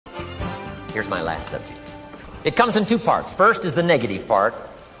Here's my last subject. It comes in two parts. First is the negative part.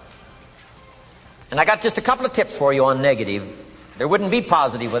 And I got just a couple of tips for you on negative. There wouldn't be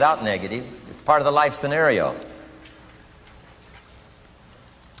positive without negative. It's part of the life scenario.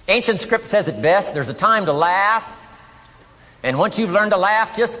 Ancient script says it best. There's a time to laugh. And once you've learned to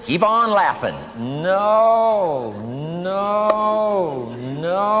laugh, just keep on laughing. No.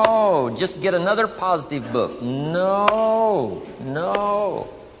 Just get another positive book. No.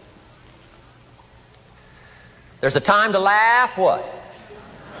 There's a time to laugh, what?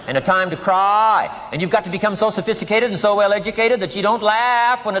 And a time to cry. And you've got to become so sophisticated and so well educated that you don't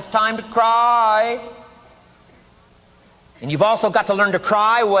laugh when it's time to cry. And you've also got to learn to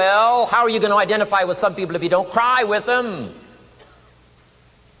cry well. How are you going to identify with some people if you don't cry with them?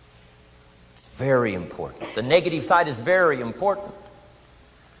 It's very important. The negative side is very important.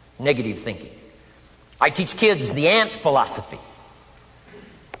 Negative thinking. I teach kids the ant philosophy.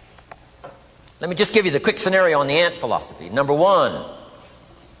 Let me just give you the quick scenario on the ant philosophy. Number one,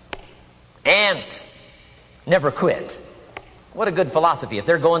 ants never quit. What a good philosophy. If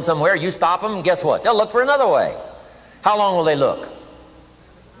they're going somewhere, you stop them, guess what? They'll look for another way. How long will they look?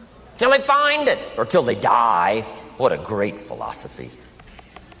 Till they find it, or till they die. What a great philosophy.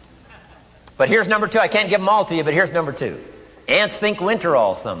 But here's number two. I can't give them all to you, but here's number two. Ants think winter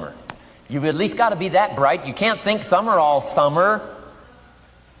all summer. You've at least got to be that bright. You can't think summer all summer.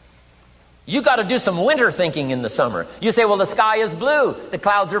 You got to do some winter thinking in the summer. You say, well, the sky is blue. The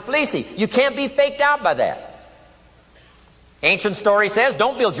clouds are fleecy. You can't be faked out by that. Ancient story says,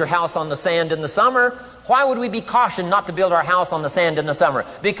 don't build your house on the sand in the summer. Why would we be cautioned not to build our house on the sand in the summer?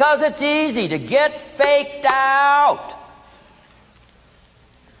 Because it's easy to get faked out.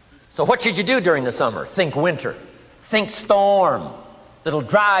 So what should you do during the summer? Think winter. Think storm. That'll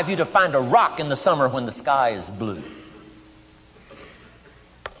drive you to find a rock in the summer when the sky is blue.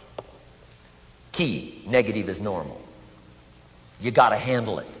 Key, negative is normal. You got to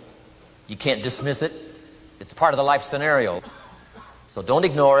handle it. You can't dismiss it. It's part of the life scenario. So don't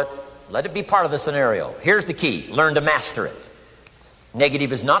ignore it. Let it be part of the scenario. Here's the key. Learn to master it.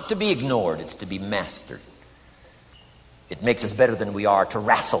 Negative is not to be ignored. It's to be mastered. It makes us better than we are to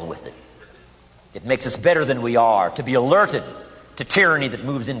wrestle with it. It makes us better than we are to be alerted to tyranny that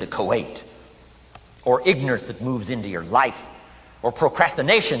moves into Kuwait, or ignorance that moves into your life, or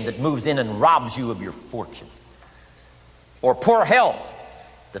procrastination that moves in and robs you of your fortune, or poor health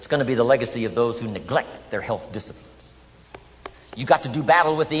that's going to be the legacy of those who neglect their health disciplines. You got to do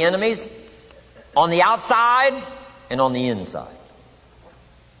battle with the enemies on the outside and on the inside.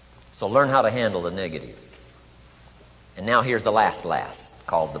 So learn how to handle the negative. And now here's the last,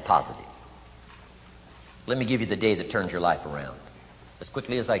 called the positive. Let me give you the day that turns your life around as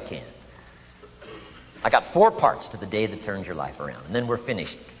quickly as I can. I got 4 parts to the day that turns your life around, and then we're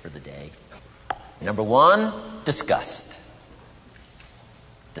finished for the day. Number 1, disgust.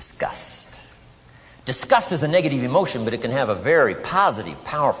 Disgust. Disgust is a negative emotion, but it can have a very positive,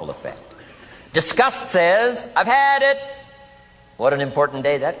 powerful effect. Disgust says, I've had it. What an important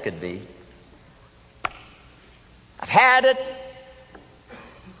day that could be. I've had it.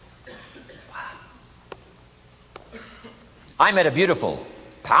 Wow. I met a beautiful,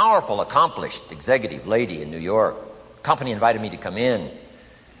 powerful, accomplished executive lady in New York. Company invited me to come in.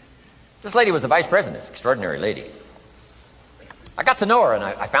 This lady was the vice president, extraordinary lady. I got to know her and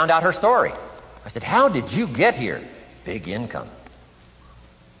I found out her story. I said, how did you get here? Big income.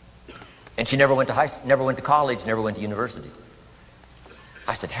 And she never went to college, never went to university.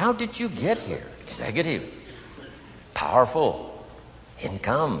 I said, how did you get here? Executive, powerful,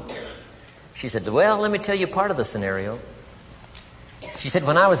 income. She said, well, let me tell you part of the scenario. She said,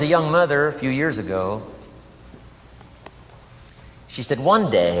 when I was a young mother a few years ago, she said,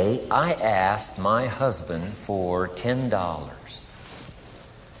 one day I asked my husband for $10.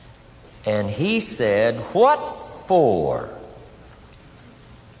 And he said, what for?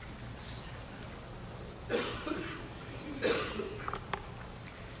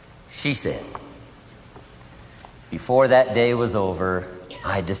 She said, before that day was over,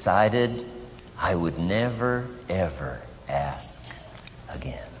 I decided I would never, ever ask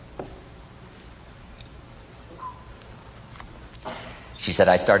again. She said,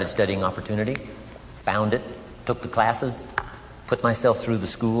 I started studying opportunity, found it, took the classes, put myself through the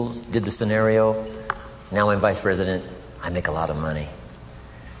schools, did the scenario. Now I'm vice president. I make a lot of money.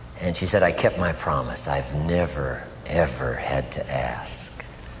 And she said, I kept my promise. I've never, ever had to ask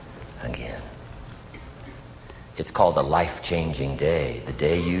again. It's called a life-changing day. The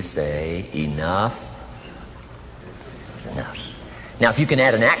day you say, enough is enough. Now, if you can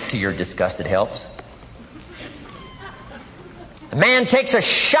add an act to your disgust, it helps. The man takes a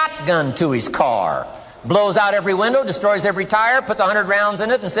shotgun to his car, blows out every window, destroys every tire, puts 100 rounds in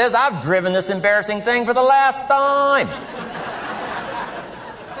it, and says, I've driven this embarrassing thing for the last time.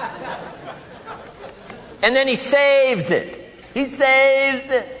 And then he saves it. He saves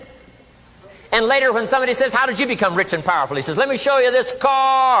it. And later when somebody says, how did you become rich and powerful? He says, let me show you this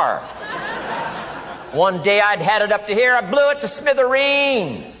car. One day I'd had it up to here. I blew it to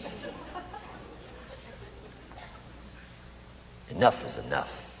smithereens. Enough is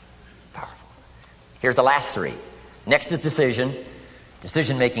enough. Powerful. Here's the last three. Next is decision.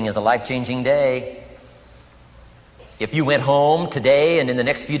 Decision making is a life-changing day. If you went home today and in the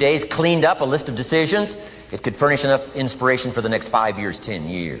next few days cleaned up a list of decisions, it could furnish enough inspiration for the next 5 years, 10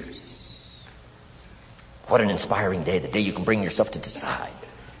 years. What an inspiring day, the day you can bring yourself to decide.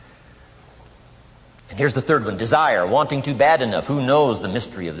 And here's the third one, desire, wanting to bad enough. Who knows the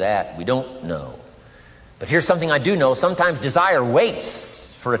mystery of that? We don't know. But here's something I do know. Sometimes desire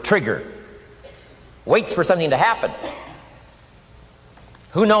waits for a trigger, waits for something to happen.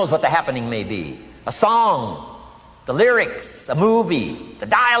 Who knows what the happening may be? A song, the lyrics, a movie, the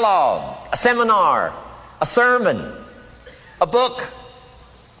dialogue, a seminar, a sermon, a book,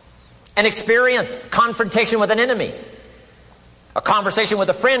 an experience, confrontation with an enemy, a conversation with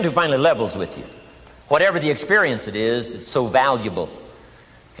a friend who finally levels with you. Whatever the experience it is, it's so valuable.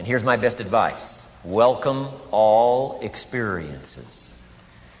 And here's my best advice. Welcome all experiences.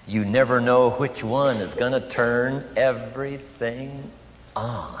 You never know which one is going to turn everything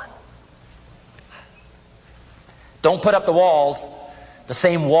on. Don't put up the walls. The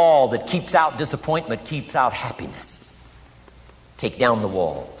same wall that keeps out disappointment keeps out happiness. Take down the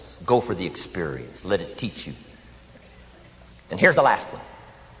walls. Go for the experience. Let it teach you. And here's the last one.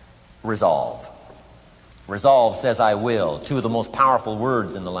 Resolve. Resolve says I will. Two of the most powerful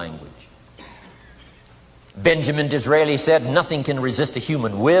words in the language. Benjamin Disraeli said, nothing can resist a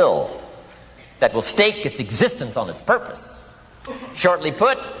human will that will stake its existence on its purpose. Shortly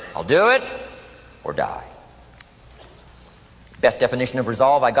put, I'll do it or die. Best definition of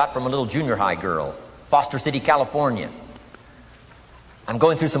resolve I got from a little junior high girl, Foster City, California. I'm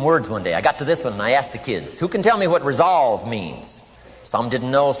going through some words one day. I got to this one and I asked the kids, who can tell me what resolve means? Some didn't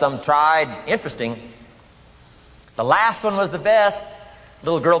know, some tried. Interesting. The last one was the best.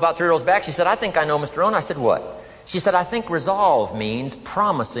 Little girl about 3 rows back, she said, I think I know, Mr. Rohn. I said, what? She said, I think resolve means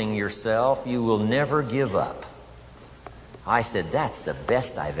promising yourself you will never give up. I said, that's the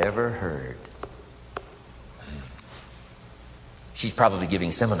best I've ever heard. She's probably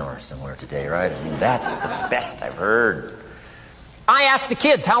giving seminars somewhere today, right? I mean, that's the best I've heard. I asked the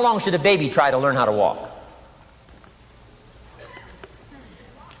kids, how long should a baby try to learn how to walk?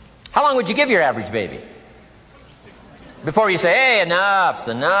 How long would you give your average baby? Before you say, hey, enough's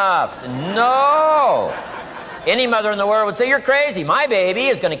enough. No. Any mother in the world would say, you're crazy. My baby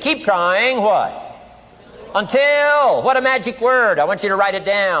is going to keep trying what? Until. What a magic word. I want you to write it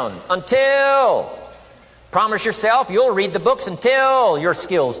down. Until. Promise yourself you'll read the books until your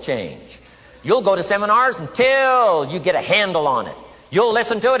skills change. You'll go to seminars until you get a handle on it. You'll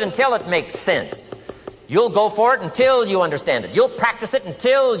listen to it until it makes sense. You'll go for it until you understand it. You'll practice it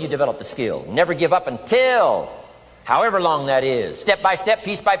until you develop the skill. Never give up until, however long that is. Step by step,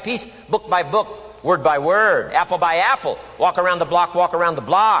 piece by piece, book by book, word by word, apple by apple. Walk around the block, walk around the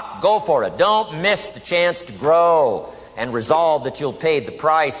block. Go for it. Don't miss the chance to grow. And resolve that you'll pay the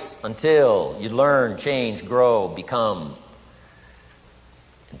price until you learn, change, grow, become.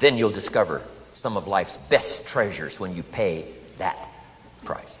 Then you'll discover some of life's best treasures when you pay that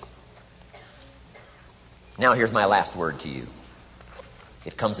price. Now here's my last word to you.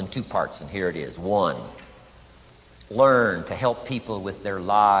 It comes in 2 parts, and here it is. 1, learn to help people with their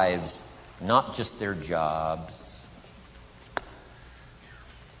lives, not just their jobs.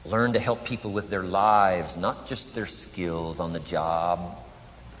 Learn to help people with their lives, not just their skills on the job.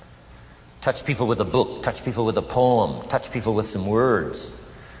 Touch people with a book, touch people with a poem, touch people with some words.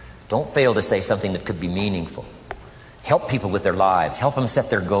 Don't fail to say something that could be meaningful. Help people with their lives, help them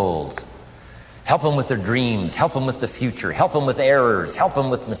set their goals. Help them with their dreams, help them with the future, help them with errors, help them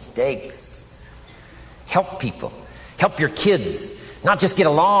with mistakes. Help people. Help your kids not just get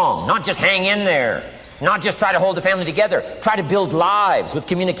along, not just hang in there. Not just try to hold the family together. Try to build lives with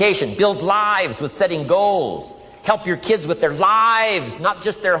communication. Build lives with setting goals. Help your kids with their lives, not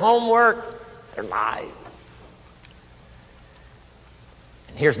just their homework, their lives.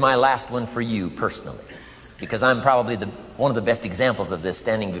 And here's my last one for you personally, because I'm probably one of the best examples of this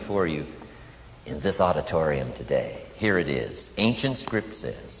standing before you in this auditorium today. Here it is. Ancient script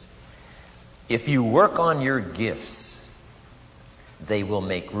says, if you work on your gifts, they will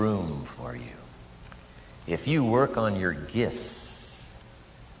make room for you. If you work on your gifts,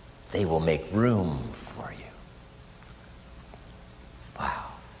 They will make room for you.